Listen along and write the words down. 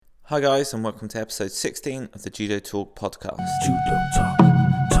Hi guys, and welcome to episode 16 of the Judo Talk podcast. Judo talk,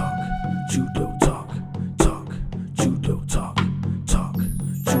 judo talk, judo talk, judo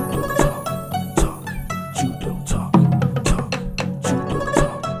talk, judo talk,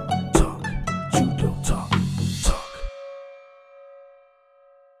 judo talk.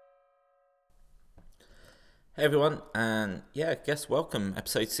 Hey everyone, and welcome,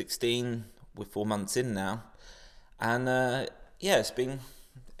 episode 16. We're 4 months in now, and it's been.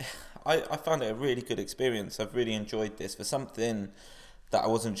 I found it a really good experience. I've really enjoyed this for something that I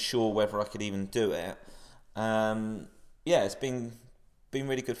wasn't sure whether I could even do it. It's been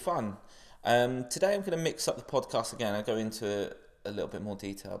really good fun. Today I'm going to mix up the podcast again. I'll go into a little bit more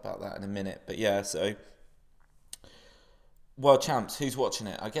detail about that in a minute. But so World Champs, who's watching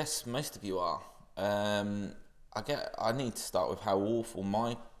it? I guess most of you are. I need to start with how awful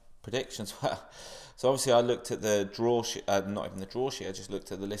my predictions were. So obviously I looked at the draw sheet, not even the draw sheet, I just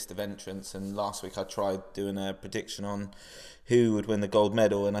looked at the list of entrants, and last week I tried doing a prediction on who would win the gold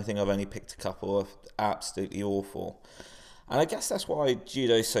medal, and I think I've only picked a couple of absolutely awful. And I guess that's why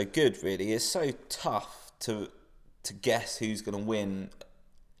judo's so good, really. It's so tough to guess who's going to win.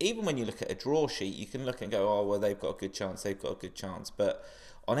 Even when you look at a draw sheet, you can look and go, oh, well, they've got a good chance. But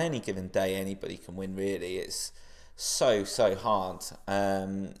on any given day, anybody can win, really. It's so hard,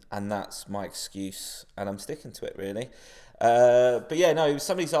 and that's my excuse, and I'm sticking to it, really.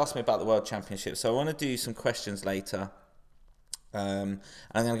 Somebody's asked me about the World Championship, so I want to do some questions later, and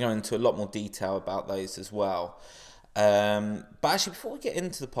I'm going to go into a lot more detail about those as well. But actually, before we get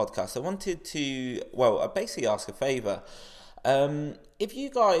into the podcast, I wanted to, basically ask a favour. If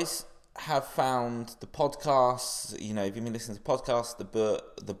you guys have found the podcasts, if you've been listening to the podcasts, the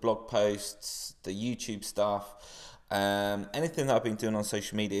book, the blog posts, the YouTube stuff, anything that I've been doing on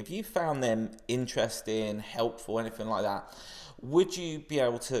social media, if you found them interesting, helpful, anything like that, would you be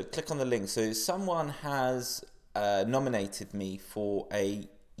able to click on the link? So someone has nominated me for a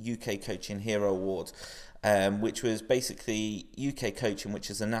UK Coaching Hero Award, which was basically UK Coaching, which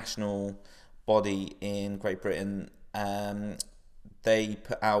is a national body in Great Britain. They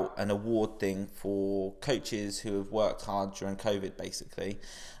put out an award thing for coaches who have worked hard during COVID, basically.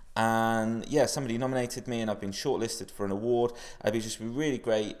 And somebody nominated me, and I've been shortlisted for an award. It'd just be really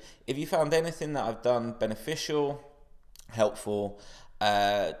great if you found anything that I've done beneficial, helpful.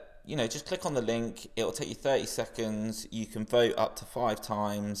 Just click on the link. It'll take you 30 seconds. You can vote up to 5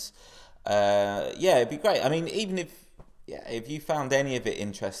 times. It'd be great. I mean, even if you found any of it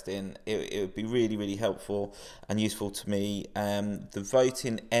interesting, it would be really, really helpful and useful to me. The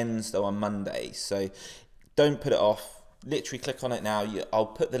voting ends though on Monday, so don't put it off. Literally click on it now. I'll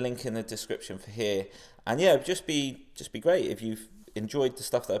put the link in the description for here. And just be great if you've enjoyed the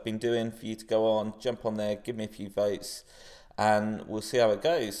stuff that I've been doing, for you to go on, jump on there, give me a few votes, and we'll see how it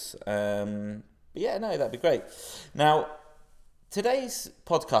goes. That'd be great. Now, today's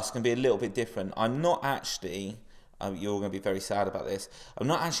podcast can be a little bit different. I'm not actually... you're going to be very sad about this. I'm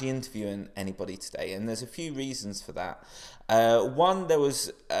not actually interviewing anybody today, and there's a few reasons for that. One, there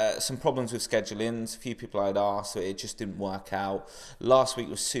was some problems with scheduling. A few people I'd asked, so it just didn't work out. Last week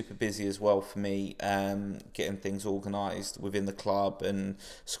was super busy as well for me, getting things organised within the club and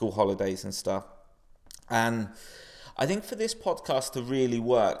school holidays and stuff. And I think for this podcast to really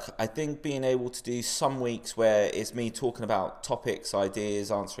work, I think being able to do some weeks where it's me talking about topics, ideas,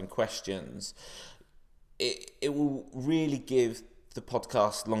 answering questions, it will really give the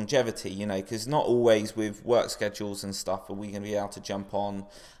podcast longevity, because not always with work schedules and stuff are we going to be able to jump on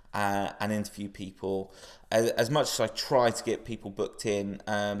and interview people. As much as I try to get people booked in,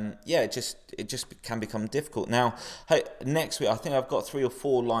 it just can become difficult. Now, next week, I think I've got 3 or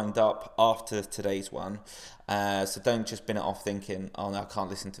 4 lined up after today's one. So don't just bin it off thinking, oh no, I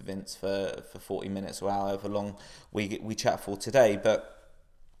can't listen to Vince for 40 minutes or however long we chat for today. But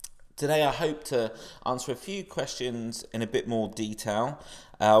today I hope to answer a few questions in a bit more detail.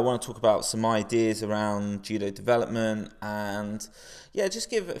 I want to talk about some ideas around judo development and just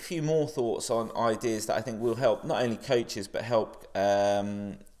give a few more thoughts on ideas that I think will help not only coaches but help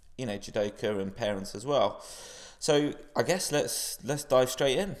judoka and parents as well. So I guess let's dive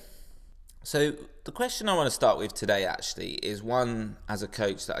straight in. So the question I want to start with today actually is one as a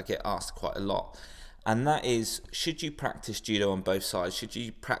coach that I get asked quite a lot. And that is, should you practice judo on both sides? Should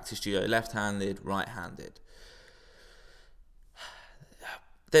you practice judo left-handed, right-handed?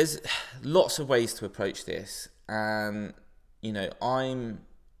 There's lots of ways to approach this. And, I'm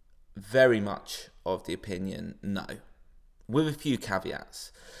very much of the opinion no, with a few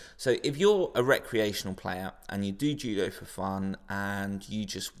caveats. So if you're a recreational player and you do judo for fun and you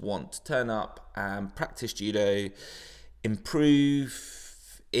just want to turn up and practice judo, improve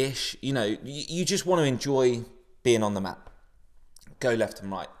ish. You just want to enjoy being on the mat. Go left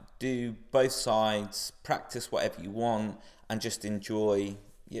and right. Do both sides. Practice whatever you want, and just enjoy,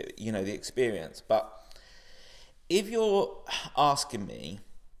 the experience. But if you're asking me,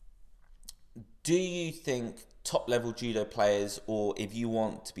 do you think top level judo players, or if you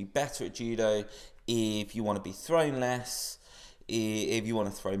want to be better at judo, if you want to be thrown less, if you want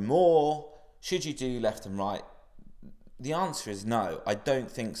to throw more, should you do left and right? The answer is no, I don't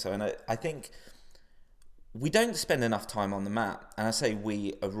think so. And I think we don't spend enough time on the mat. And I say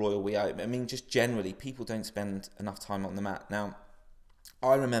we, a royal we, I mean, just generally, people don't spend enough time on the mat. Now,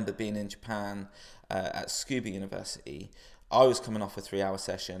 I remember being in Japan at Scuba University. I was coming off a 3-hour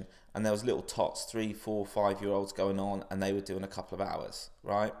session, and there was little tots, 3, 4, 5-year-olds going on, and they were doing a couple of hours,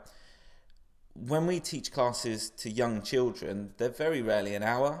 right? When we teach classes to young children, they're very rarely an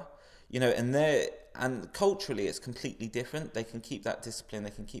hour, and culturally it's completely different. They can keep that discipline, they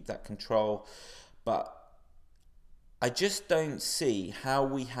can keep that control, but I just don't see how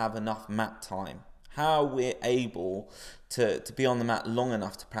we have enough mat time, how we're able to be on the mat long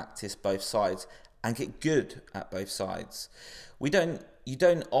enough to practice both sides and get good at both sides. You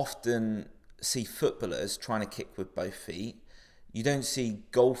don't often see footballers trying to kick with both feet. You don't see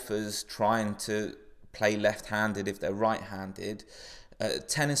golfers trying to play left-handed if they're right-handed.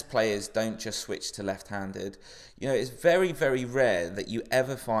 Tennis players don't just switch to left-handed. It's very, very rare that you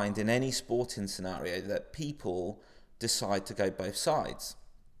ever find in any sporting scenario that people decide to go both sides.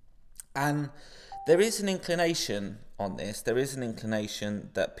 And there is an inclination on this. There is an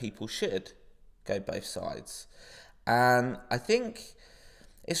inclination that people should go both sides. And I think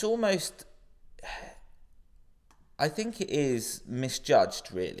it is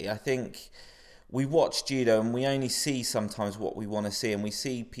misjudged, really. I think we watch judo and we only see sometimes what we want to see, and we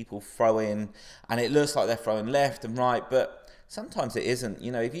see people throw in and it looks like they're throwing left and right, but sometimes it isn't.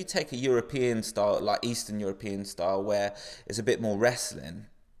 If you take a European style, like Eastern European style, where it's a bit more wrestling,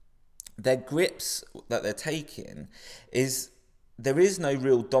 their grips that they're taking there is no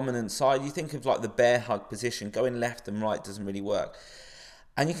real dominant side. You think of like the bear hug position, going left and right doesn't really work.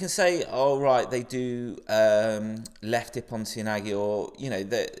 And you can say, oh, right, they do left hip on Seoinage, or,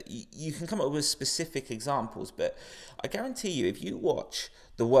 you can come up with specific examples. But I guarantee you, if you watch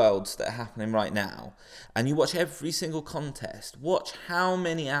the worlds that are happening right now, and you watch every single contest, watch how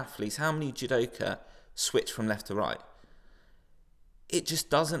many athletes, how many judoka switch from left to right. It just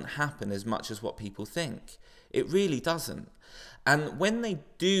doesn't happen as much as what people think. It really doesn't. And when they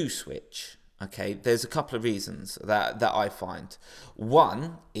do switch, okay, there's a couple of reasons that I find.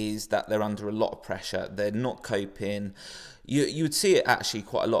 One is that they're under a lot of pressure. They're not coping. You would see it actually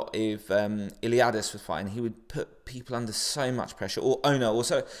quite a lot if Iliadis was fighting. He would put people under so much pressure. Or Ono,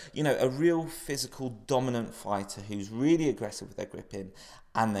 also, a real physical dominant fighter who's really aggressive with their gripping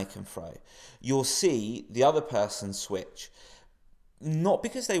and they can throw. You'll see the other person switch, not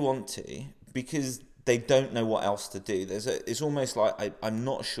because they want to, because they don't know what else to do. It's almost like I'm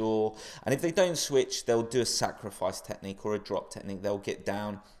not sure. And if they don't switch, they'll do a sacrifice technique or a drop technique. They'll get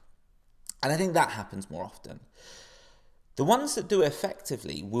down. And I think that happens more often. The ones that do it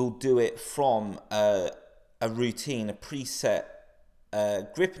effectively will do it from a routine, a preset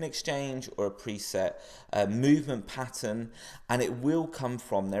grip and exchange, or a preset movement pattern. And it will come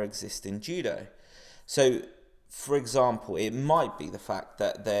from their existing judo. So, for example, it might be the fact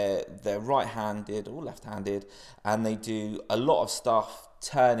that they're right-handed or left-handed, and they do a lot of stuff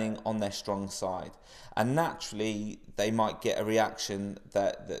turning on their strong side. And naturally, they might get a reaction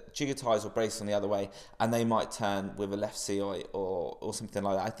that jigotais or braces on the other way, and they might turn with a left seoi or something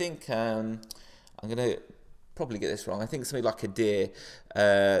like that. I think I'm going to probably get this wrong. I think something like Adir,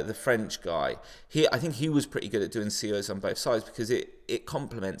 the French guy, I think he was pretty good at doing seois on both sides because it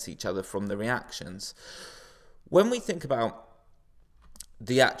complements each other from the reactions. When we think about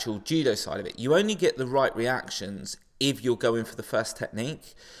the actual judo side of it, you only get the right reactions if you're going for the first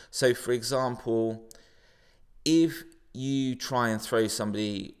technique. So, for example, if you try and throw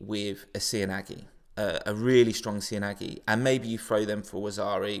somebody with a Seoinage, a really strong Seoinage, and maybe you throw them for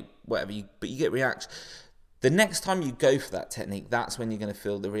Wazari, whatever, but you get reaction. The next time you go for that technique, that's when you're going to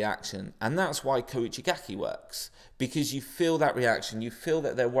feel the reaction. And that's why Kouchigaki works, because you feel that reaction, you feel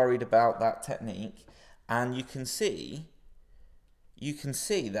that they're worried about that technique, and you can see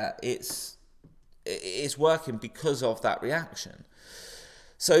that it's working because of that reaction.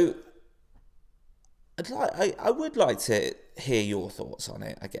 So I would like to hear your thoughts on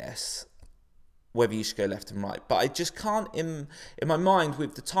it, I guess, whether you should go left and right. But I just can't, in my mind,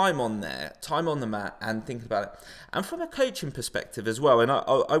 with the time on the mat and thinking about it. And from a coaching perspective as well, and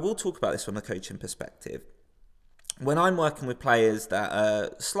I will talk about this from a coaching perspective. when I'm working with players that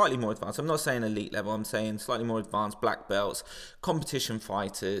are slightly more advanced, I'm not saying elite level, I'm saying slightly more advanced, black belts, competition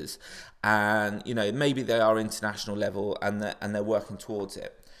fighters, and maybe they are international level and they're working towards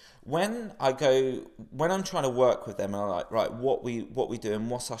it. When I'm trying to work with them, I'm like, right, what we doing?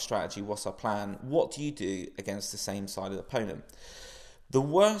 What's our strategy? What's our plan? What do you do against the same side of the opponent? The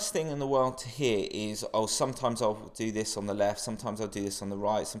worst thing in the world to hear is, sometimes I'll do this on the left, sometimes I'll do this on the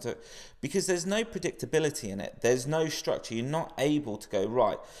right, because there's no predictability in it. There's no structure. You're not able to go,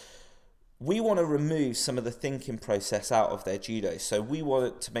 right, we want to remove some of the thinking process out of their judo. So we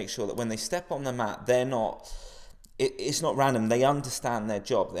want to make sure that when they step on the mat, it's not random. They understand their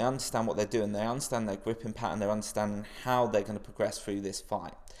job. They understand what they're doing. They understand their gripping pattern. They're understanding how they're going to progress through this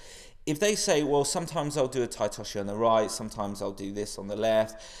fight. If they say, well, sometimes I'll do a taitoshi on the right, sometimes I'll do this on the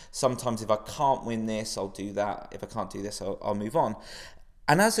left, sometimes if I can't win this, I'll do that. If I can't do this, I'll move on.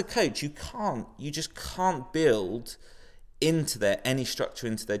 And as a coach, you just can't build into any structure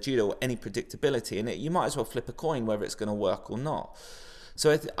into their judo or any predictability in it. You might as well flip a coin whether it's going to work or not.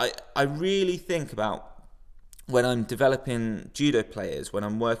 So I really think about, when I'm developing judo players, when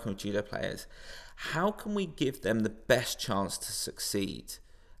I'm working with judo players, how can we give them the best chance to succeed?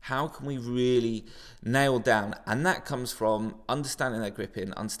 How can we really nail down? And that comes from understanding their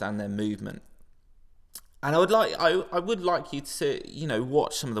gripping, understanding their movement. And I would like you to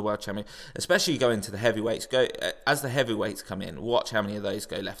watch some of the world champions, especially go into the heavyweights. As the heavyweights come in, watch how many of those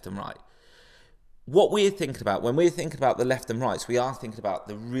go left and right. What we're thinking about when we're thinking about the left and rights, we are thinking about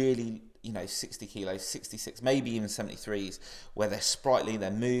the really 60 kilos, 66, maybe even 73s, where they're sprightly,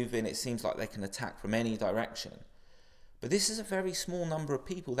 they're moving. It seems like they can attack from any direction. But this is a very small number of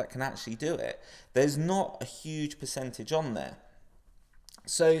people that can actually do it. There's not a huge percentage on there.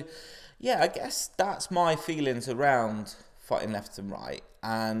 So, I guess that's my feelings around fighting left and right.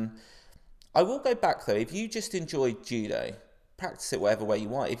 And I will go back though, if you just enjoy judo, practice it whatever way you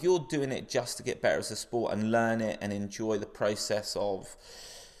want. If you're doing it just to get better as a sport and learn it and enjoy the process of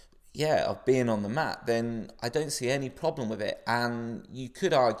being on the mat, then I don't see any problem with it. And you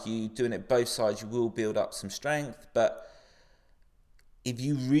could argue doing it both sides, you will build up some strength. But if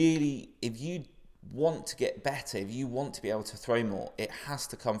you want to get better, if you want to be able to throw more, it has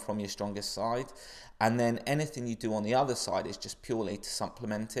to come from your strongest side. And then anything you do on the other side is just purely to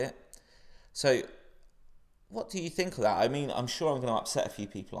supplement it. So what do you think of that? I mean, I'm sure I'm going to upset a few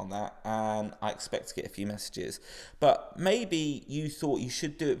people on that, and I expect to get a few messages. But maybe you thought you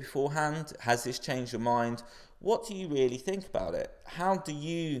should do it beforehand. Has this changed your mind? What do you really think about it? How do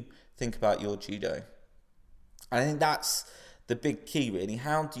you think about your judo? I think that's the big key, really.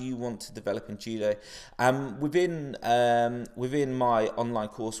 How do you want to develop in judo? Within my online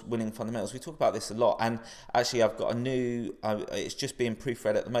course, Winning Fundamentals, we talk about this a lot. And actually, I've got a new, it's just being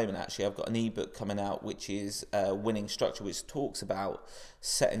proofread at the moment, actually. I've got an ebook coming out, which is Winning Structure, which talks about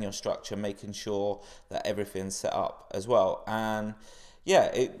setting your structure, making sure that everything's set up as well. And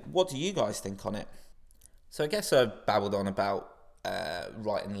what do you guys think on it? So I guess I've babbled on about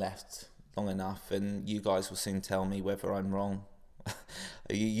right and left long enough, and you guys will soon tell me whether I'm wrong.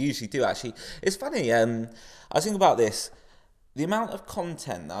 You usually do, actually. It's funny, I was thinking about this. The amount of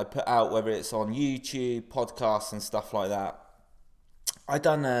content that I put out, whether it's on YouTube, podcasts and stuff like that. I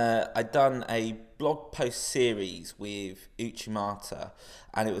done a blog post series with Uchimata,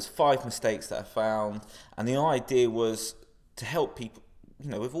 and it was 5 mistakes that I found, and the idea was to help people.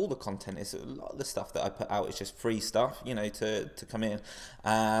 With all the content, is a lot of the stuff that I put out is just free stuff, to come in.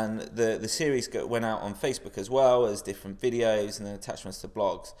 And the series went out on Facebook as well as different videos and then attachments to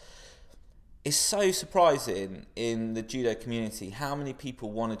blogs. It's so surprising in the judo community how many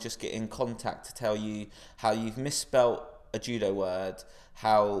people want to just get in contact to tell you how you've misspelt a judo word,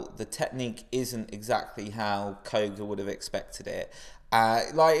 how the technique isn't exactly how Koga would have expected it.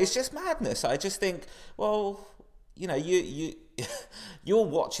 It's just madness. I just think, well, you're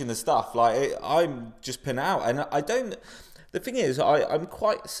watching the stuff, I'm just putting out, and the thing is, I'm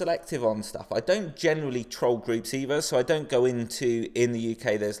quite selective on stuff. I don't generally troll groups either, so I don't go in the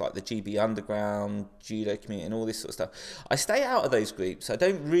UK, there's like the GB Underground, judo community and all this sort of stuff. I stay out of those groups. I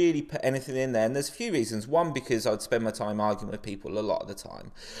don't really put anything in there, and there's a few reasons. One, because I'd spend my time arguing with people a lot of the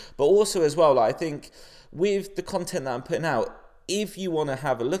time, but also as well, I think with the content that I'm putting out, if you want to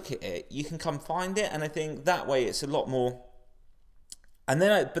have a look at it, you can come find it, and I think that way it's a lot more. And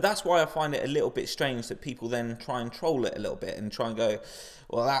then, but that's why I find it a little bit strange that people then try and troll it a little bit and try and go,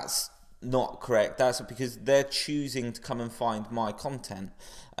 well, that's not correct. That's because they're choosing to come and find my content.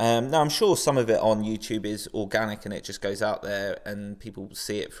 Now, I'm sure some of it on YouTube is organic and it just goes out there and people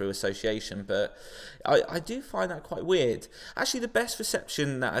see it through association, but I do find that quite weird. Actually, the best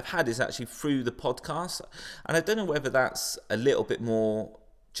reception that I've had is actually through the podcast, and I don't know whether that's a little bit more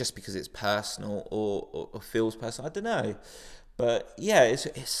just because it's personal or feels personal. I don't know. But yeah, it's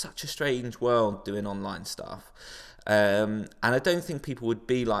such a strange world doing online stuff. And I don't think people would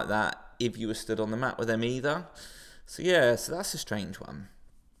be like that if you were stood on the mat with them either. So yeah, so that's a strange one.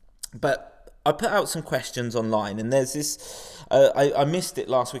 But I put out some questions online, and there's this, I missed it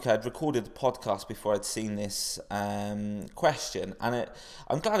last week. I had recorded the podcast before I'd seen this question, and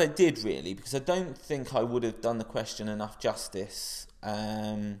I'm glad I did, really, because I don't think I would have done the question enough justice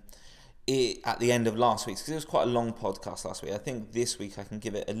at the end of last week's, because it was quite a long podcast last week. I think this week I can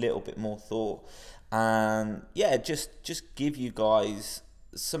give it a little bit more thought, and yeah, just give you guys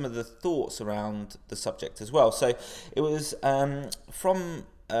some of the thoughts around the subject as well. So it was from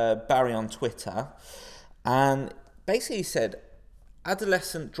Barry on Twitter, and basically he said,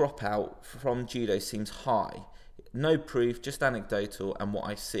 adolescent dropout from judo seems high. No proof, just anecdotal and what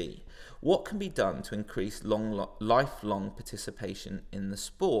I see. What can be done to increase lifelong participation in the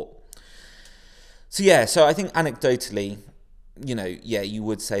sport? So yeah, so I think anecdotally, you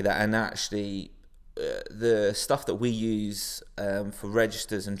would say that, and actually the stuff that we use for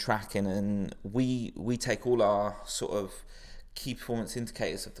registers and tracking, and we take all our sort of key performance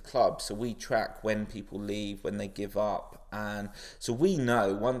indicators of the club, so we track when people leave, when they give up, and so we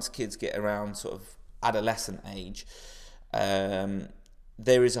know once kids get around sort of adolescent age,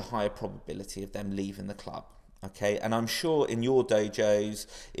 there is a higher probability of them leaving the club. Okay, and I'm sure in your dojos,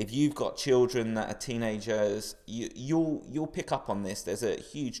 if you've got children that are teenagers, you'll pick up on this. There's a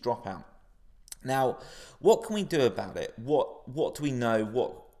huge dropout. Now, what can we do about it? What do we know?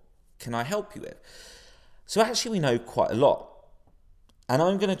 What can I help you with? So actually, we know quite a lot, and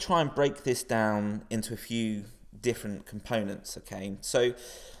I'm going to try and break this down into a few different components. Okay, so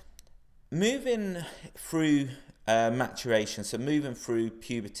moving through maturation, so moving through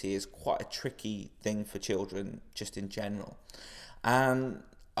puberty, is quite a tricky thing for children just in general, and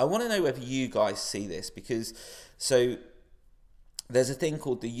I want to know whether you guys see this, because so there's a thing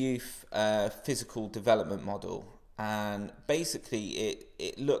called the youth physical development model, and basically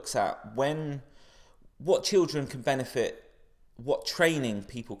it looks at what children can benefit, what training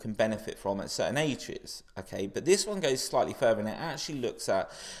people can benefit from at certain ages, okay? But this one goes slightly further, and it actually looks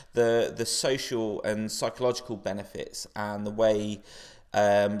at the social and psychological benefits and the way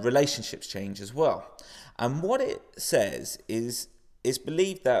relationships change as well. And what it says is it's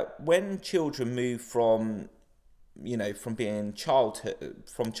believed that when children move from being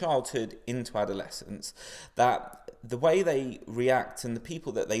childhood into adolescence, that the way they react and the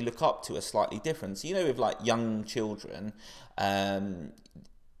people that they look up to are slightly different. So, with like young children,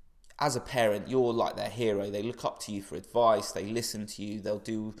 as a parent, you're like their hero. They look up to you for advice. They listen to you. They'll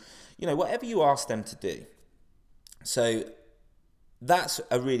do, whatever you ask them to do. So that's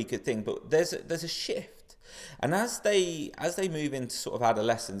a really good thing. But there's a shift, and as they move into sort of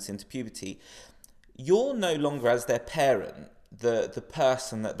adolescence, into puberty, you're no longer, as their parent, the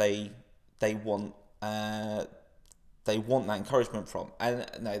person that they want that encouragement from. And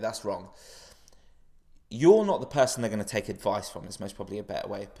no, that's wrong. You're not the person they're going to take advice from, is most probably a better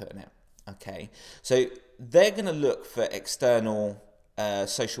way of putting it. Okay, so they're going to look for external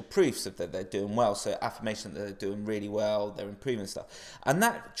social proofs of that they're doing well, so affirmation that they're doing really well, they're improving stuff, and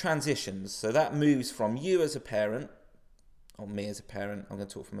that transitions. So that moves from you as a parent, or me as a parent, I'm going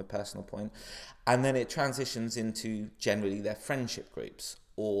to talk from a personal point, and then it transitions into generally their friendship groups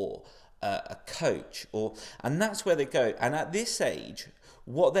or a coach, and that's where they go. And at this age,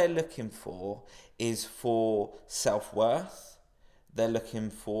 what they're looking for is for self-worth. They're looking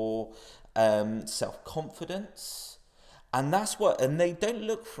for self-confidence, and they don't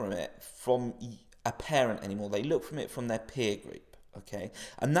look from it from a parent anymore. They look from it from their peer group. Okay,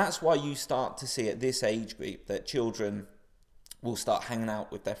 and that's why you start to see at this age group that children will start hanging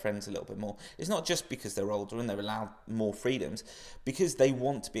out with their friends a little bit more. It's not just because they're older and they're allowed more freedoms, because they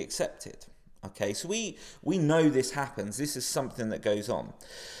want to be accepted. Okay, so we know this happens. This is something that goes on.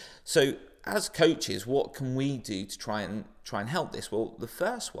 So as coaches, what can we do to try and help this? Well, the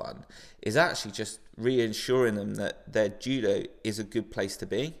first one is actually just reassuring them that their judo is a good place to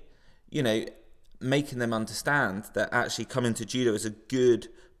be. Making them understand that actually coming to judo is a good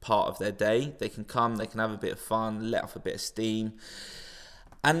part of their day. They can come, they can have a bit of fun, let off a bit of steam,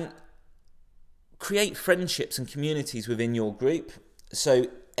 and create friendships and communities within your group. So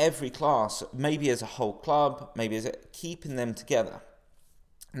every class, maybe as a whole club, maybe keeping them together.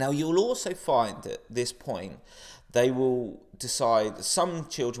 Now, you'll also find at this point, they will decide, some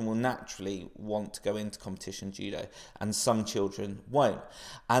children will naturally want to go into competition judo and some children won't.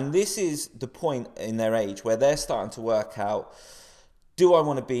 And this is the point in their age where they're starting to work out, do I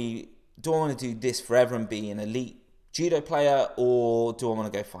want to do this forever and be an elite judo player, or do I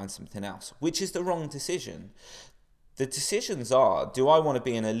want to go find something else? Which is the wrong decision. The decisions are, do I want to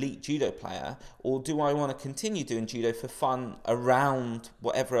be an elite judo player, or do I want to continue doing judo for fun around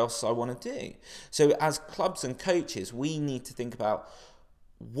whatever else I want to do? So as clubs and coaches, we need to think about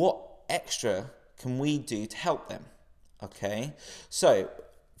what extra can we do to help them, okay? So,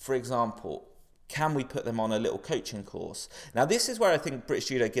 for example, can we put them on a little coaching course? Now, this is where I think British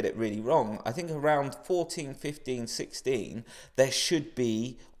Judo get it really wrong. I think around 14, 15, 16, there should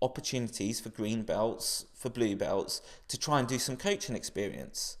be opportunities for green belts, for blue belts, to try and do some coaching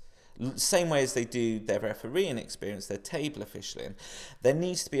experience. Same way as they do their refereeing experience, their table officialing. There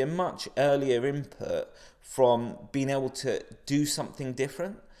needs to be a much earlier input from being able to do something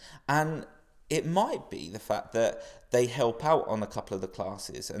different. And it might be the fact that they help out on a couple of the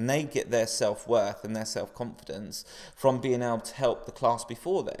classes and they get their self-worth and their self-confidence from being able to help the class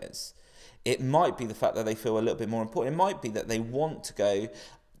before theirs. It might be the fact that they feel a little bit more important. It might be that they want to go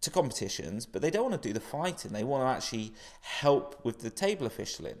to competitions, but they don't want to do the fighting. They want to actually help with the table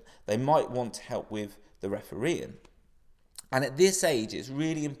officialing. They might want to help with the refereeing. And at this age, it's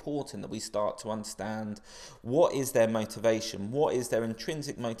really important that we start to understand what is their motivation, what is their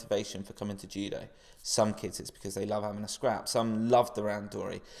intrinsic motivation for coming to judo. Some kids, it's because they love having a scrap. Some love the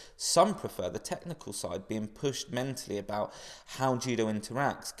randori. Some prefer the technical side, being pushed mentally about how judo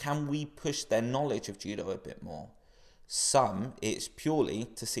interacts. Can we push their knowledge of judo a bit more? Some, it's purely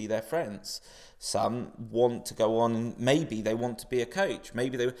to see their friends. Some want to go on and maybe they want to be a coach.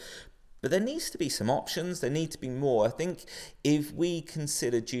 But there needs to be some options. There need to be more. I think if we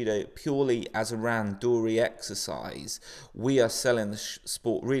consider judo purely as a randori exercise, we are selling the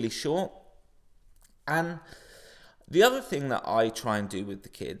sport really short. And the other thing that I try and do with the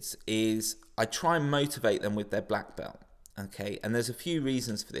kids is I try and motivate them with their black belt. Okay, and there's a few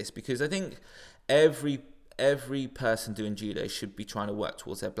reasons for this, because I think every person doing judo should be trying to work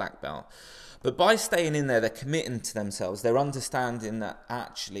towards their black belt. But by staying in there, they're committing to themselves. They're understanding that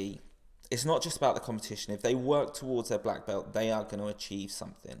actually it's not just about the competition. If they work towards their black belt, they are going to achieve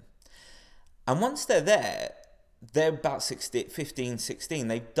something. And once they're there, they're about 15, 16.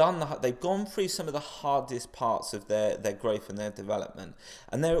 They've gone through some of the hardest parts of their growth and their development.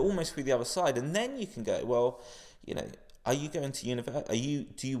 And they're almost through the other side. And then you can go, well, are you going to university?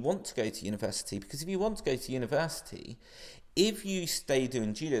 Do you want to go to university? Because if you want to go to university, if you stay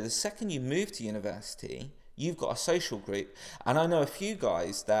doing judo, the second you move to university, you've got a social group. And I know a few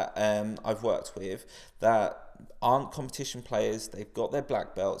guys that I've worked with that aren't competition players. They've got their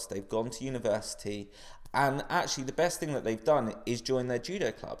black belts. They've gone to university. And actually, the best thing that they've done is join their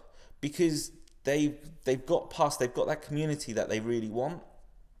judo club, because they've got that community that they really want.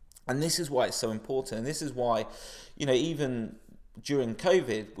 And this is why it's so important. And this is why, even during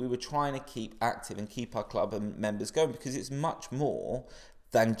COVID, we were trying to keep active and keep our club and members going, because it's much more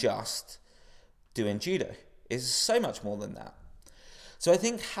than just doing judo. It's so much more than that. So I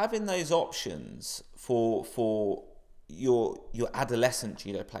think having those options for your adolescent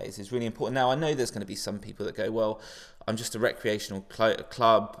judo players is really important. Now, I know there's going to be some people that go, well, I'm just a recreational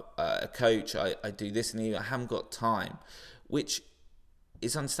club, a coach, I do this and I haven't got time, which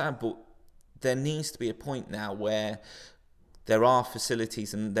is understandable. There needs to be a point now where there are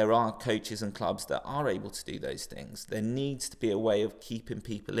facilities and there are coaches and clubs that are able to do those things. There needs to be a way of keeping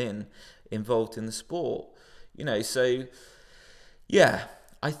people involved in the sport. So yeah,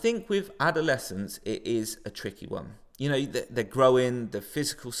 I think with adolescents, it is a tricky one. They're growing, the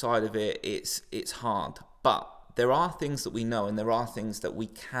physical side of it, it's hard. But there are things that we know and there are things that we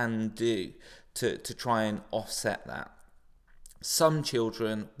can do to try and offset that. Some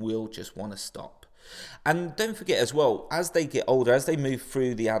children will just want to stop. And don't forget as well, as they get older, as they move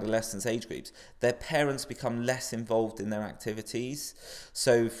through the adolescence age groups, their parents become less involved in their activities.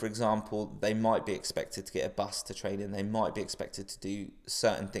 So, for example, they might be expected to get a bus to train in. They might be expected to do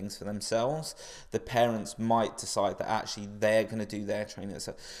certain things for themselves. The parents might decide that actually they're going to do their training.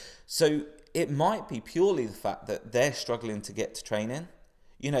 So it might be purely the fact that they're struggling to get to training.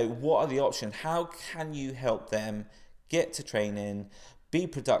 What are the options? How can you help them get to training, be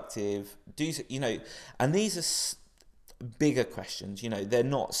productive, and these are bigger questions. They're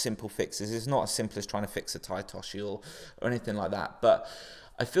not simple fixes. It's not as simple as trying to fix a Tai Toshi or anything like that. But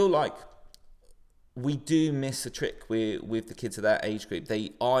I feel like we do miss a trick with the kids of that age group.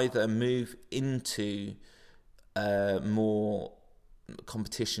 They either move into more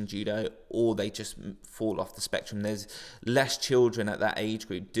competition judo, or they just fall off the spectrum. There's less children at that age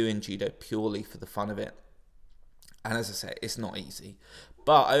group doing judo purely for the fun of it. And as I say, it's not easy.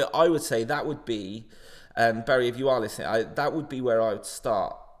 But I would say that would be, Barry, if you are listening, that would be where I would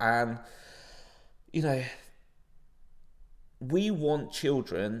start. And, you know, we want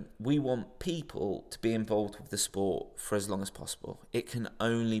children, we want people to be involved with the sport for as long as possible. It can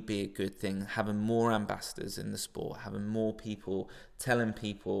only be a good thing, having more ambassadors in the sport, having more people telling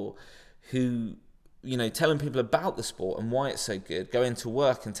people telling people about the sport and why it's so good, going to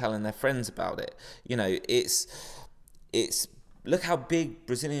work and telling their friends about it. You know, it's look how big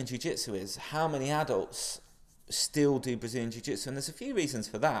Brazilian Jiu-Jitsu is. How many adults still do Brazilian Jiu-Jitsu? And there's a few reasons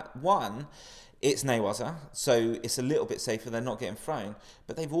for that. One, it's Newaza, so it's a little bit safer, they're not getting thrown.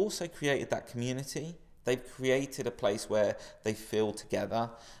 But they've also created that community. They've created a place where they feel together,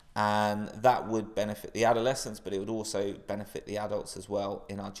 and that would benefit the adolescents, but it would also benefit the adults as well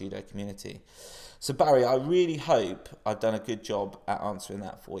in our judo community. So Barry, I really hope I've done a good job at answering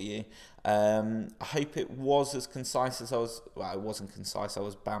that for you. I hope it was as concise as it wasn't concise, I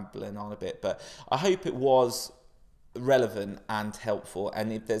was babbling on a bit, but I hope it was relevant and helpful.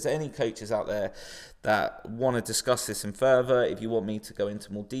 And if there's any coaches out there that want to discuss this in further, if you want me to go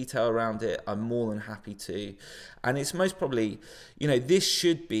into more detail around it, I'm more than happy to. And it's most probably, this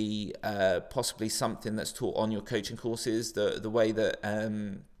should be possibly something that's taught on your coaching courses, the way that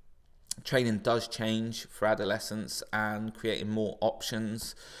training does change for adolescents, and creating more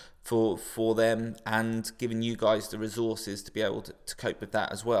options for them, and giving you guys the resources to be able to cope with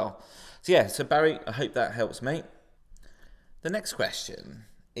that as well. So Barry, I hope that helps, mate. The next question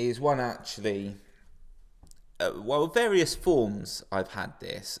is one actually, various forms I've had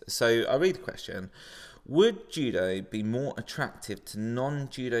this. So I read the question. Would judo be more attractive to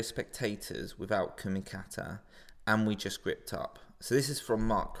non-judo spectators without kumikata, and we just gripped up? So this is from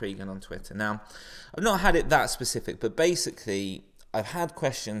Mark Cregan on Twitter. Now, I've not had it that specific, but basically I've had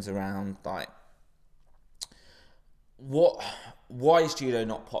questions around like, why is judo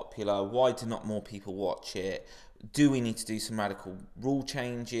not popular? Why do not more people watch it? Do we need to do some radical rule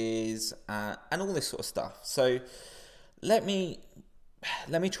changes and all this sort of stuff? So let me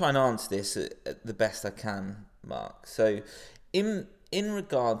try and answer this the best I can, Mark. So in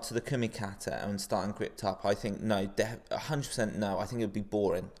regard to the kumikata and starting gripped up, I think no, 100% no. I think it would be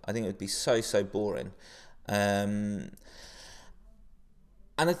boring. I think it would be so boring.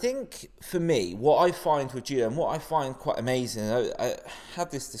 And I think for me, what I find with judo and what I find quite amazing, I have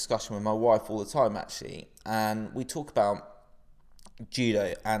this discussion with my wife all the time actually, and we talk about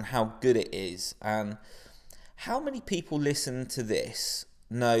judo and how good it is, and how many people listen to this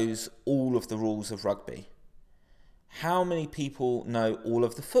knows all of the rules of rugby. How many people know all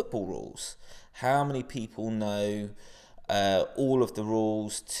of the football rules? How many people know all of the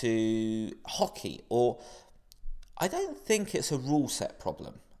rules to hockey? Or I don't think it's a rule set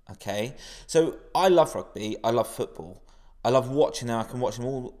problem, okay? So I love rugby, I love football, I love watching them, I can watch them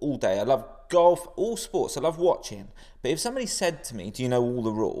all day, I love golf, all sports, I love watching. But if somebody said to me, do you know all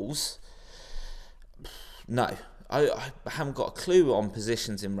the rules? No, I haven't got a clue on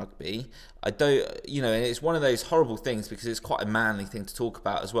positions in rugby. I don't, and it's one of those horrible things because it's quite a manly thing to talk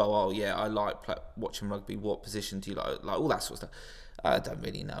about as well. Oh yeah, I like watching rugby, what position do you like all that sort of stuff. I don't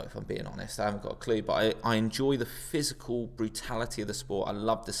really know, if I'm being honest. I haven't got a clue, but I enjoy the physical brutality of the sport. I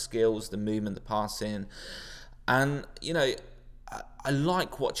love the skills, the movement, the passing. And, I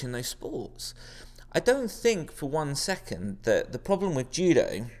like watching those sports. I don't think for 1 second that the problem with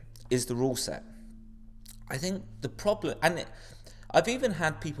judo is the rule set. I think the problem, and I've even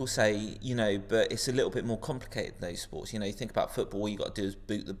had people say, but it's a little bit more complicated than those sports. You think about football, all you got to do is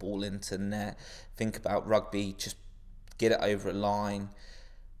boot the ball into net. Think about rugby, just get it over a line.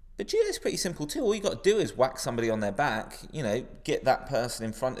 But judo's pretty simple too. All you got to do is whack somebody on their back, get that person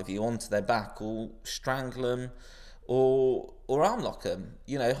in front of you onto their back, or strangle them, or arm lock them,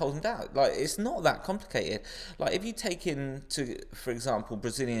 hold them down. Like, it's not that complicated. Like, if you take into, for example,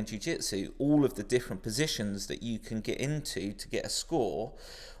 Brazilian Jiu-Jitsu, all of the different positions that you can get into to get a score,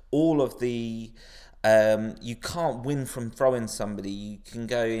 all of the you can't win from throwing somebody. You can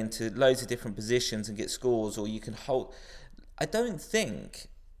go into loads of different positions and get scores, or you can hold. I don't think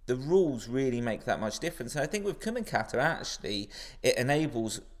the rules really make that much difference. And I think with kumikata, actually, it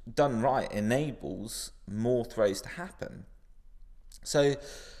enables, done right, enables more throws to happen. So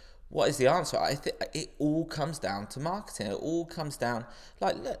what is the answer? I think it all comes down to marketing. It all comes down,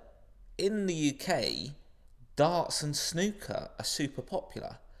 like, look, in the UK, darts and snooker are super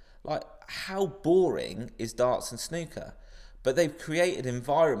popular. Like, how boring is darts and snooker? But they've created an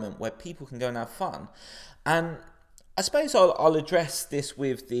environment where people can go and have fun. And I suppose I'll address this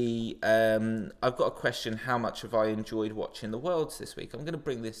with the. I've got a question. How much have I enjoyed watching the Worlds this week? I'm going to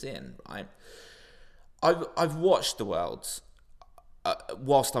bring this in, right? I've watched the Worlds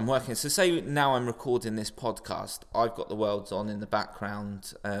whilst I'm working. So say now I'm recording this podcast, I've got the Worlds on in the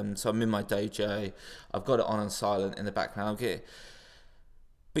background. So I'm in my dojo. I've got it on silent in the background.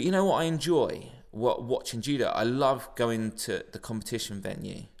 But you know what I enjoy? Watching judo. I love going to the competition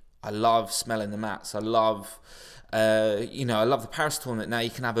venue. I love smelling the mats. I love, I love the Paris tournament. Now you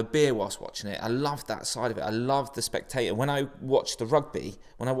can have a beer whilst watching it. I love that side of it. I love the spectator. When I watch the rugby,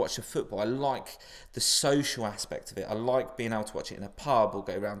 when I watch the football, I like the social aspect of it. I like being able to watch it in a pub or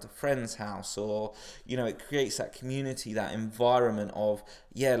go around to a friend's house, or, it creates that community, that environment of,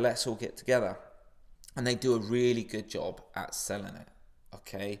 let's all get together. And they do a really good job at selling it.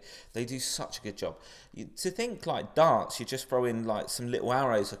 Okay, they do such a good job. To think like darts, you just throw in like some little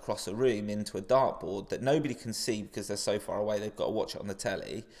arrows across a room into a dartboard that nobody can see because they're so far away. They've got to watch it on the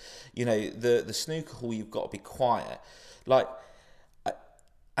telly. The snooker hall, you've got to be quiet.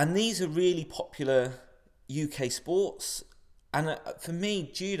 And these are really popular UK sports. And for me,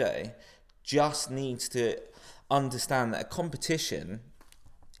 judo just needs to understand that a competition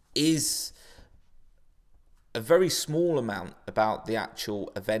is a very small amount about the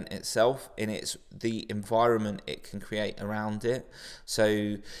actual event itself, and it's the environment it can create around it.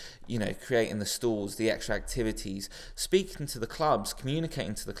 So, creating the stalls, the extra activities, speaking to the clubs,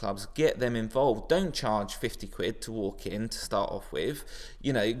 communicating to the clubs, get them involved. Don't charge 50 quid to walk in to start off with,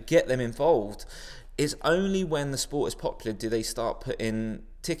 get them involved. It's only when the sport is popular do they start putting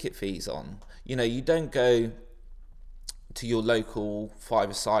ticket fees on. You don't go to your local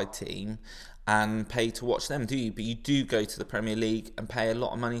five-a-side team and pay to watch them, do you? But you do go to the Premier League and pay a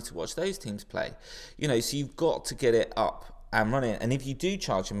lot of money to watch those teams play. So you've got to get it up and running. And if you do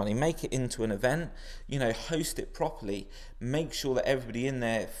charge your money, make it into an event, host it properly, make sure that everybody in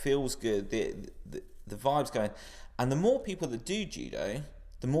there feels good, the vibe's going. And the more people that do judo,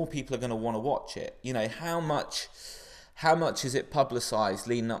 the more people are going to want to watch it. How much is it publicised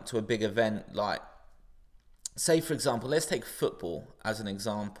leading up to a big event? Like, say, for example, let's take football as an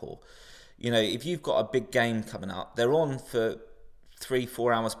example. If you've got a big game coming up, they're on for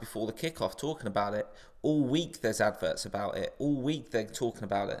 3-4 hours before the kickoff talking about it. All week there's adverts about it. All week they're talking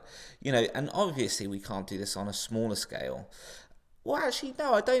about it. And obviously we can't do this on a smaller scale. Well, actually,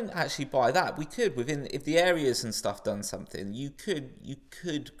 no, I don't actually buy that. We could, if the areas and stuff done something, you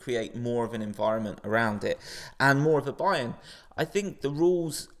could create more of an environment around it and more of a buy-in. I think the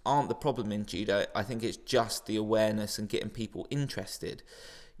rules aren't the problem in judo. I think it's just the awareness and getting people interested.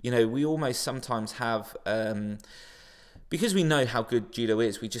 We almost sometimes have, because we know how good judo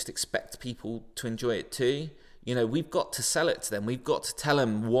is, we just expect people to enjoy it too. We've got to sell it to them. We've got to tell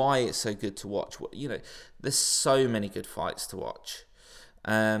them why it's so good to watch. There's so many good fights to watch.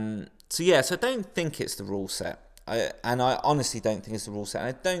 So I don't think it's the rule set. I honestly don't think it's the rule set.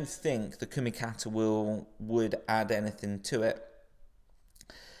 And I don't think the Kumikata would add anything to it.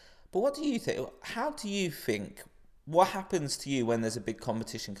 But what do you think? How do you think? What happens to you when there's a big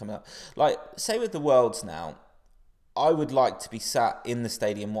competition coming up? Like, say with the Worlds now, I would like to be sat in the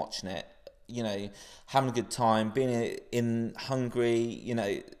stadium watching it, having a good time, being in Hungary,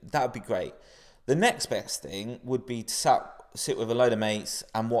 that would be great. The next best thing would be to sit with a load of mates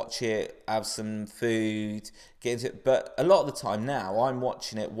and watch it, have some food, get into it. But a lot of the time now, I'm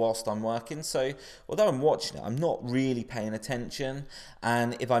watching it whilst I'm working. So although I'm watching it, I'm not really paying attention.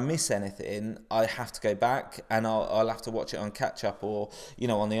 And if I miss anything, I have to go back and I'll have to watch it on catch up or,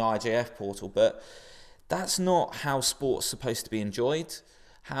 on the IJF portal. But that's not how sport's supposed to be enjoyed.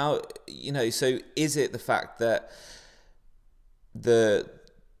 So is it the fact that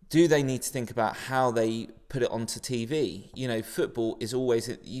do they need to think about how they put it onto TV? Football is always,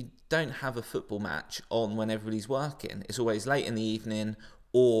 you don't have a football match on when everybody's working. It's always late in the evening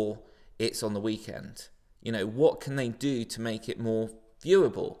or it's on the weekend. What can they do to make it more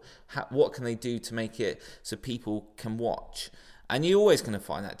viewable? What can they do to make it so people can watch? And you're always going to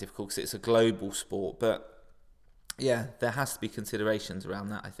find that difficult because it's a global sport. But yeah, there has to be considerations around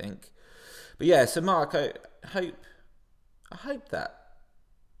that, I think. But yeah, so Mark, I hope that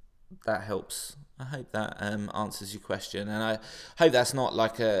helps. I hope that answers your question, and I hope that's not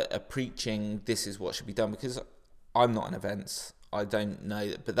like a preaching this is what should be done, because I'm not in events. I don't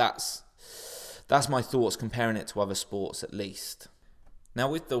know, but that's my thoughts comparing it to other sports at least. Now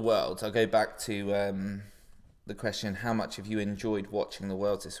with the Worlds, I'll go back to the question, how much have you enjoyed watching the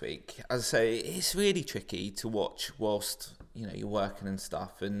Worlds this week? As I say, it's really tricky to watch whilst you're working and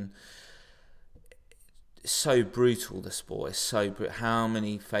stuff, and so brutal, the sport is so brutal. How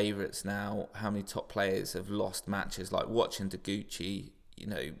many favourites now, how many top players have lost matches, like watching Deguchi,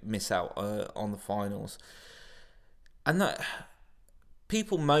 miss out on the finals. And that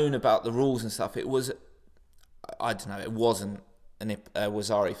people moan about the rules and stuff. It was, I don't know, it wasn't an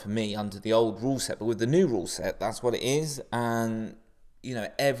Wazzari for me under the old rule set, but with the new rule set, that's what it is. And,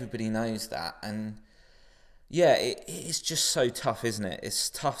 everybody knows that. And yeah, it's just so tough, isn't it? It's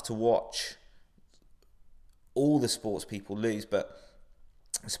tough to watch all the sports people lose, but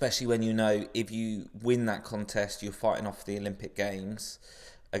especially when if you win that contest, you're fighting off the Olympic Games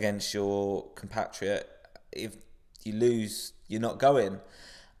against your compatriot. If you lose, you're not going.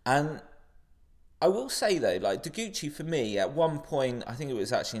 And I will say though, like Deguchi for me, at one point, I think it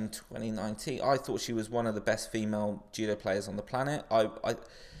was actually in 2019, I thought she was one of the best female judo players on the planet. I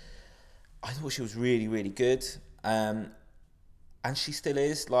thought she was really, really good. And she still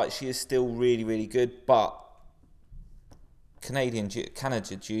is. Like, she is still really, really good. But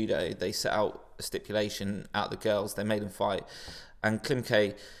Canada Judo, they set out a stipulation out the girls. They made them fight. And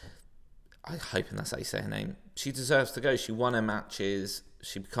Klimke, I'm hoping that's how you say her name, she deserves to go. She won her matches.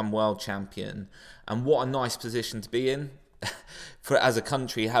 She become world champion. And what a nice position to be in for as a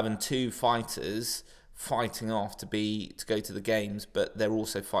country, having two fighters fighting off to go to the games, but they're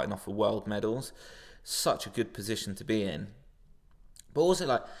also fighting off for world medals. Such a good position to be in. But also,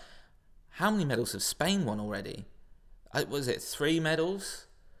 like, how many medals have Spain won already? Was it 3 medals?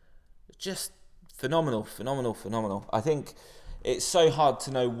 Just phenomenal. I think it's so hard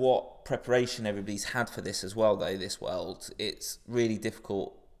to know what preparation everybody's had for this as well, though, this world. It's really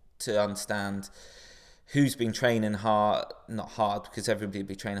difficult to understand who's been training hard, not hard, because everybody would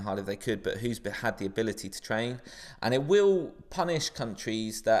be training hard if they could, but who's had the ability to train. And it will punish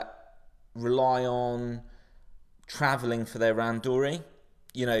countries that rely on travelling for their randori.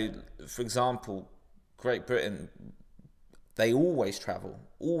 For example, Great Britain, they always travel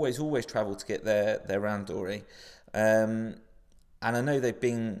to get their randori. And I know they've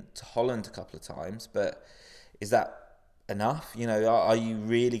been to Holland a couple of times, but is that enough? Are you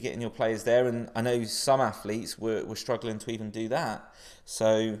really getting your players there? And I know some athletes were struggling to even do that.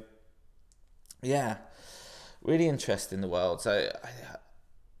 So, yeah, really interesting in the world. So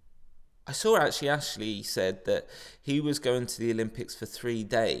I saw actually Ashley said that he was going to the Olympics for 3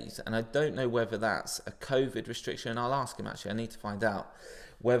 days, and I don't know whether that's a COVID restriction. I'll ask him actually. I need to find out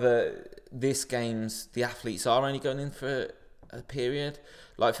whether this games the athletes are only going in for a period.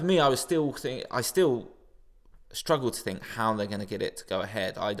 Like for me, I still struggle to think how they're going to get it to go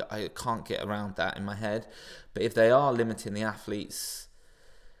ahead. I can't get around that in my head. But if they are limiting the athletes'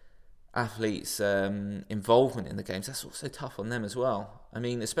 involvement in the games, that's also tough on them as well. I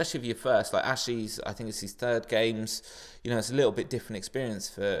mean, especially if you're first, like Ashley's, I think it's his 3rd games. It's a little bit different experience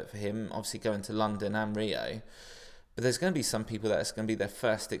for him, obviously going to London and Rio. But there's going to be some people that it's going to be their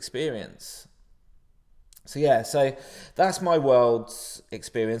first experience. So yeah, so that's my world's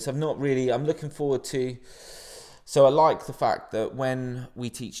experience. I'm looking forward to. So I like the fact that when we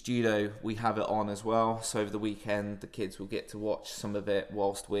teach judo, we have it on as well. So over the weekend, the kids will get to watch some of it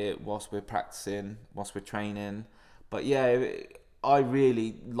whilst we're practicing, whilst we're training. But yeah, I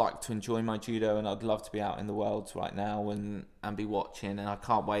really like to enjoy my judo, and I'd love to be out in the world right now and be watching. And I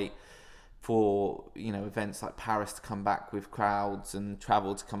can't wait for events like Paris to come back with crowds and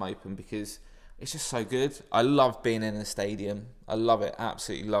travel to come open, because it's just so good. I love being in a stadium. I love it.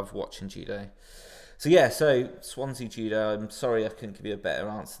 Absolutely love watching judo. So yeah, so Swansea Judo, I'm sorry I couldn't give you a better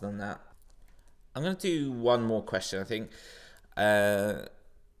answer than that. I'm going to do one more question, I think.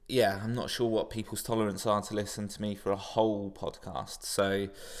 I'm not sure what people's tolerance are to listen to me for a whole podcast. So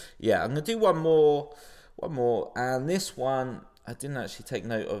yeah, I'm going to do one more. And this one, I didn't actually take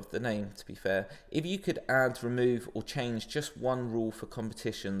note of the name, to be fair. If you could add, remove or change just one rule for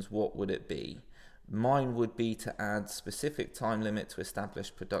competitions, what would it be? Mine would be to add specific time limit to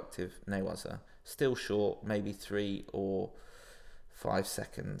establish productive newaza. Still short, maybe 3 or 5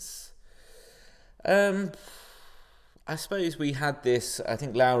 seconds. I suppose we had this, I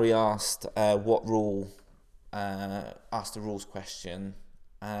think Lowry asked what rule, asked a rules question.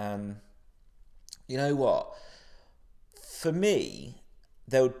 You know what? For me,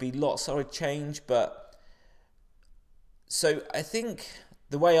 there would be lots I would change, but so I think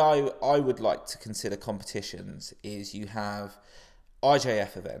the way I would like to consider competitions is you have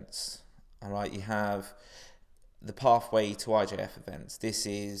IJF events, all right? You have the pathway to IJF events. This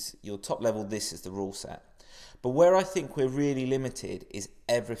is your top level, this is the rule set. But where I think we're really limited is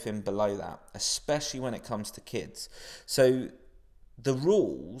everything below that, especially when it comes to kids. So the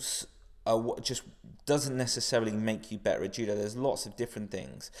rules just doesn't necessarily make you better at judo. There's lots of different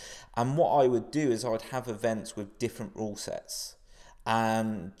things. And what I would do is I would have events with different rule sets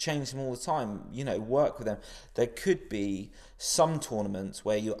and change them all the time, work with them. There could be some tournaments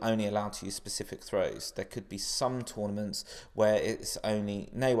where you're only allowed to use specific throws. There could be some tournaments where it's only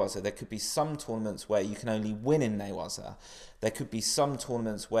Newaza. There could be some tournaments where you can only win in Newaza. There could be some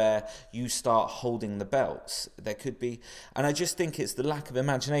tournaments where you start holding the belts. There could be, and I just think it's the lack of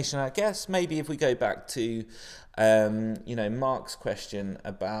imagination. I guess maybe if we go back to, Mark's question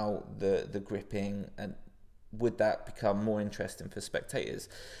about the gripping, and would that become more interesting for spectators?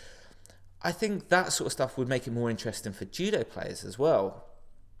 I think that sort of stuff would make it more interesting for judo players as well.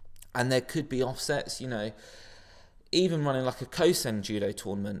 And there could be offsets, even running like a Kosen judo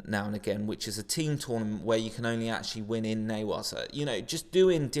tournament now and again, which is a team tournament where you can only actually win in Newaza. Just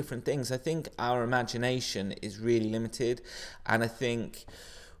doing different things. I think our imagination is really limited. And I think,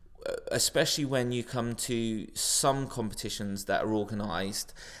 especially when you come to some competitions that are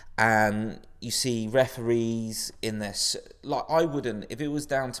organised and you see referees in this, like I wouldn't, if it was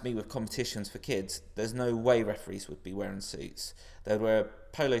down to me with competitions for kids, there's no way referees would be wearing suits. They'd wear a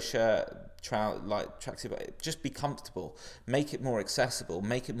polo shirt, tracksuit, just be comfortable, make it more accessible,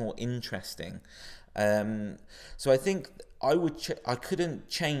 make it more interesting. So I think I couldn't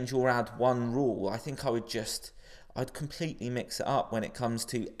change or add one rule. I think I'd completely mix it up when it comes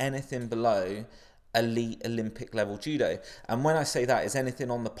to anything below elite Olympic level judo. And when I say that, is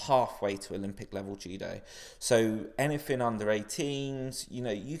anything on the pathway to Olympic level judo. So anything under 18s,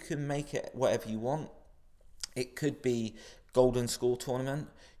 you can make it whatever you want. It could be Golden School tournament.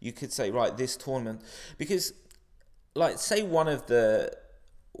 You could say, right, this tournament, because like say one of the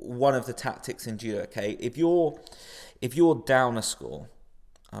tactics in judo, okay, if you're down a score,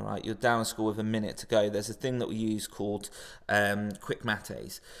 all right, you're down a score with a minute to go, there's a thing that we use called quick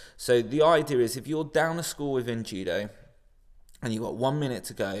mates. So the idea is if you're down a score within judo and you've got 1 minute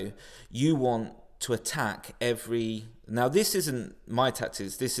to go, you want to attack now this isn't my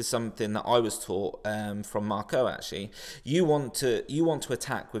tactics, this is something that I was taught from Marco actually. You want to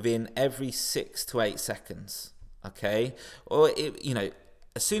attack within every 6 to 8 seconds, okay? Or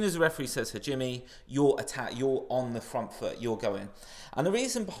as soon as the referee says Hajime, you're on the front foot, you're going. And the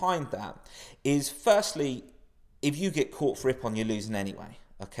reason behind that is, firstly, if you get caught for Ippon, you're losing anyway.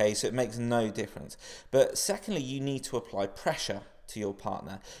 Okay, so it makes no difference. But secondly, you need to apply pressure to your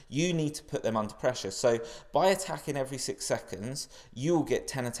partner. You need to put them under pressure. So by attacking every 6 seconds, you will get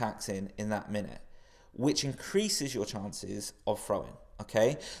 10 attacks in that minute, which increases your chances of throwing.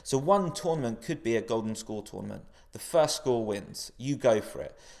 Okay, so one tournament could be a Golden Score tournament. The first score wins. You go for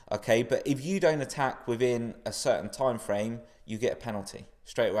it. Okay, but if you don't attack within a certain time frame, you get a penalty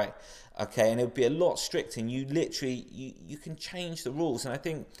straight away. Okay, and it would be a lot stricter. And you literally, you can change the rules. And I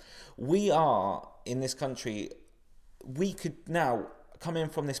think we are, in this country, we could now, coming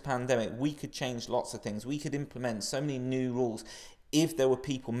from this pandemic, we could change lots of things. We could implement so many new rules if there were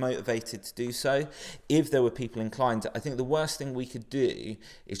people motivated to do so, if there were people inclined to. I think the worst thing we could do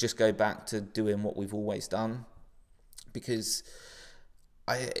is just go back to doing what we've always done, because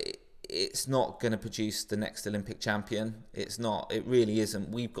it's not going to produce the next Olympic champion. It's not. It really isn't.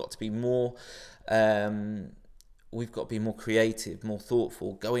 We've got to be more. We've got to be more creative, more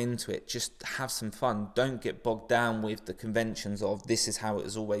thoughtful. Go into it. Just have some fun. Don't get bogged down with the conventions of this is how it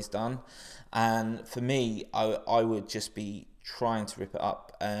was always done. And for me, I would just be trying to rip it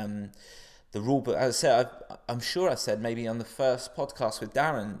up. The rule book, as I said, I'm sure I said maybe on the first podcast with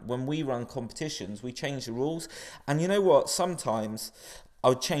Darren, when we run competitions, we change the rules. And you know what? Sometimes I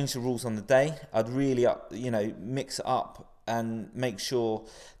would change the rules on the day. I'd really mix it up and make sure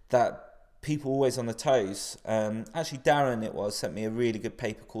that people are always on the toes. Actually, Darren sent me a really good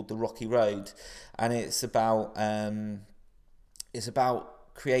paper called The Rocky Road, and it's about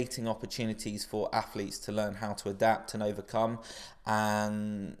creating opportunities for athletes to learn how to adapt and overcome,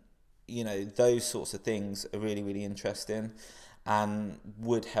 and those sorts of things are really, really interesting and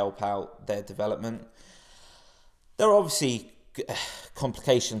would help out their development. There are obviously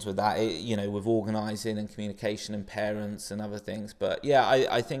complications with that, with organising and communication and parents and other things. But yeah,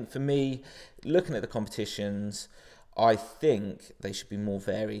 I think for me, looking at the competitions, I think they should be more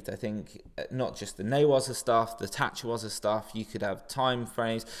varied. I think not just the Newaza stuff, the Tachiwaza stuff. You could have time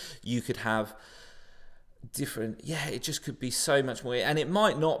frames. You could have different. Yeah, it just could be so much more. And it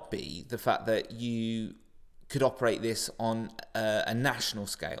might not be the fact that you could operate this on a national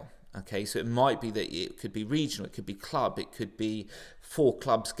scale. Okay, so it might be that it could be regional, it could be club, it could be 4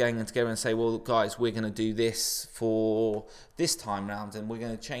 clubs getting together and say, well, guys, we're going to do this for this time round and we're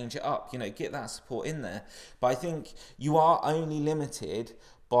going to change it up. Get that support in there. But I think you are only limited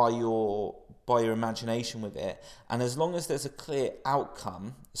by your imagination with it, and as long as there's a clear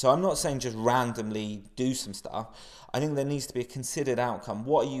outcome. So I'm not saying just randomly do some stuff. I think there needs to be a considered outcome.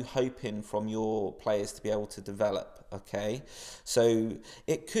 What are you hoping from your players to be able to develop? Okay, so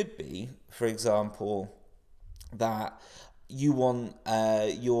it could be, for example, that you want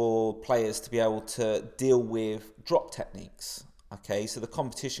your players to be able to deal with drop techniques. Okay, so the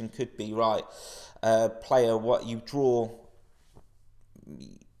competition could be, right, player, what you draw,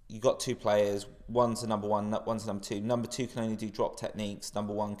 you got two players, one's a number one, one's a number two. Number two can only do drop techniques,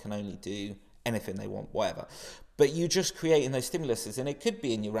 number one can only do anything they want, whatever. But you just creating those stimuluses, and it could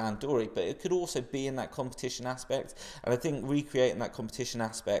be in your randori, but it could also be in that competition aspect. And I think recreating that competition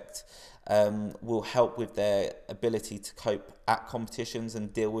aspect will help with their ability to cope at competitions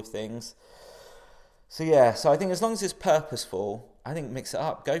and deal with things. So yeah, so I think as long as it's purposeful, I think mix it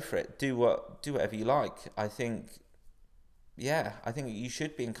up, go for it, do whatever you like. I think you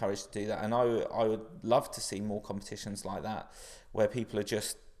should be encouraged to do that, and I would love to see more competitions like that where people are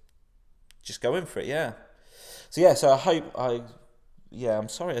just going for it. Yeah. So yeah, so I'm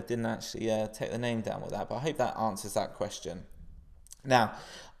sorry I didn't actually take the name down with that, but I hope that answers that question. Now,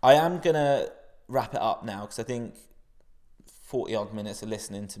 I am gonna wrap it up now because I think 40 odd minutes of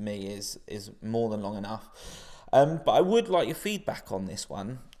listening to me is more than long enough. But I would like your feedback on this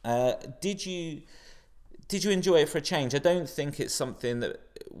one. Did you enjoy it for a change? I don't think it's something that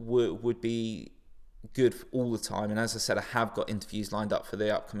would be good all the time. And as I said, I have got interviews lined up for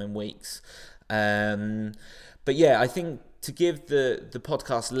the upcoming weeks. But yeah, I think to give the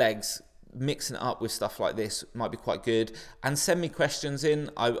podcast legs, mixing it up with stuff like this might be quite good. And send me questions in.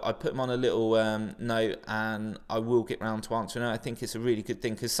 I put them on a little note, and I will get round to answering it. I think it's a really good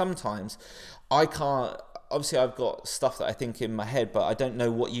thing because sometimes I can't. Obviously, I've got stuff that I think in my head, but I don't know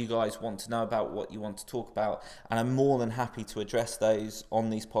what you guys want to know about, what you want to talk about, and I'm more than happy to address those on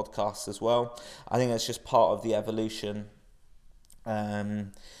these podcasts as well. I think that's just part of the evolution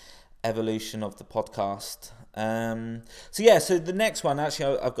of the podcast. So the next one,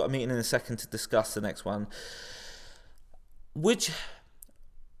 actually, I've got a meeting in a second to discuss the next one.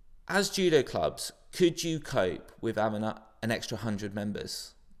 As judo clubs, could you cope with having an extra 100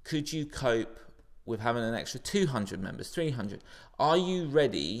 members? Could you cope with having an extra 200 members, 300? Are you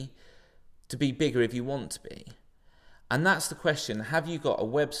ready to be bigger if you want to be? And that's the question. Have you got a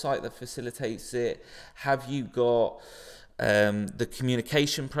website that facilitates it? Have you got the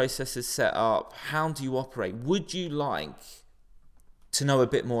communication processes set up? How do you operate? Would you like to know a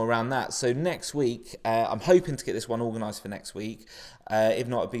bit more around that? So next week, I'm hoping to get this one organised for next week. If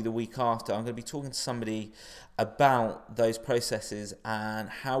not, it'll be the week after. I'm going to be talking to somebody about those processes and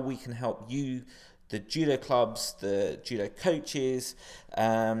how we can help you, the judo clubs, the judo coaches,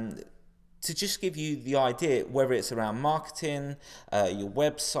 to just give you the idea, whether it's around marketing, your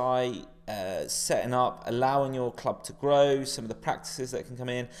website, setting up, allowing your club to grow, some of the practices that can come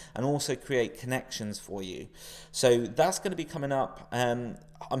in, and also create connections for you. So that's going to be coming up. I'm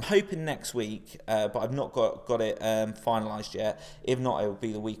hoping next week, but I've not got it finalised yet. If not, it will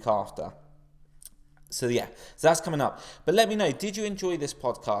be the week after. So yeah, so that's coming up. But let me know, did you enjoy this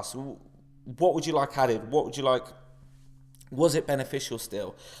podcast? What would you like added? What would you like? Was it beneficial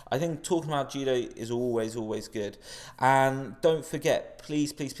still? I think talking about judo is always good. And don't forget,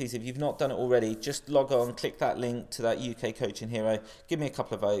 please, if you've not done it already, just log on, click that link to that UK Coaching Hero. Give me a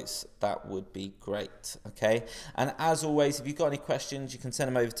couple of votes. That would be great, okay? And as always, if you've got any questions, you can send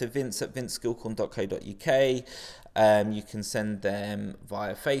them over to vince@vinceskillcorn.co.uk. You can send them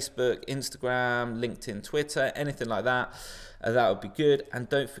via Facebook, Instagram, LinkedIn, Twitter, anything like that. That would be good. And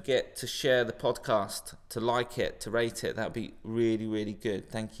don't forget to share the podcast, to like it, to rate it. That would be really good.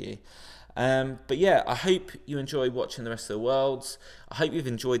 Thank you. But yeah, I hope you enjoy watching the rest of the Worlds. I hope you've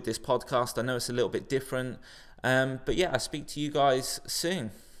enjoyed this podcast. I know it's a little bit different. But yeah, I'll speak to you guys soon.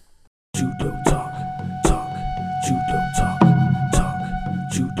 Judo talk, judo talk.